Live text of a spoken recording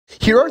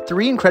Here are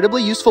 3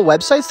 incredibly useful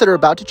websites that are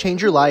about to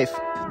change your life.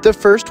 The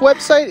first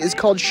website is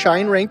called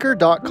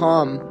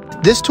ShineRanker.com.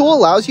 This tool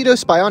allows you to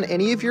spy on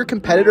any of your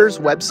competitors'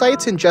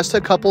 websites in just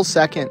a couple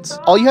seconds.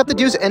 All you have to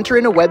do is enter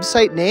in a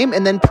website name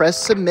and then press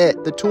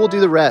submit. The tool will do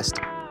the rest.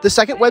 The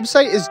second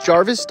website is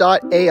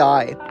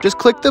Jarvis.ai. Just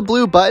click the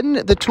blue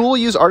button. The tool will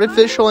use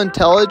artificial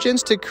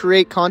intelligence to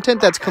create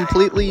content that's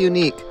completely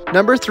unique.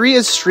 Number 3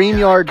 is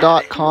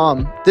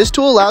StreamYard.com. This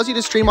tool allows you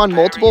to stream on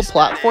multiple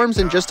platforms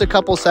in just a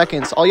couple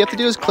seconds. All you have to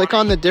do is click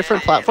on the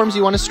different platforms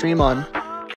you want to stream on.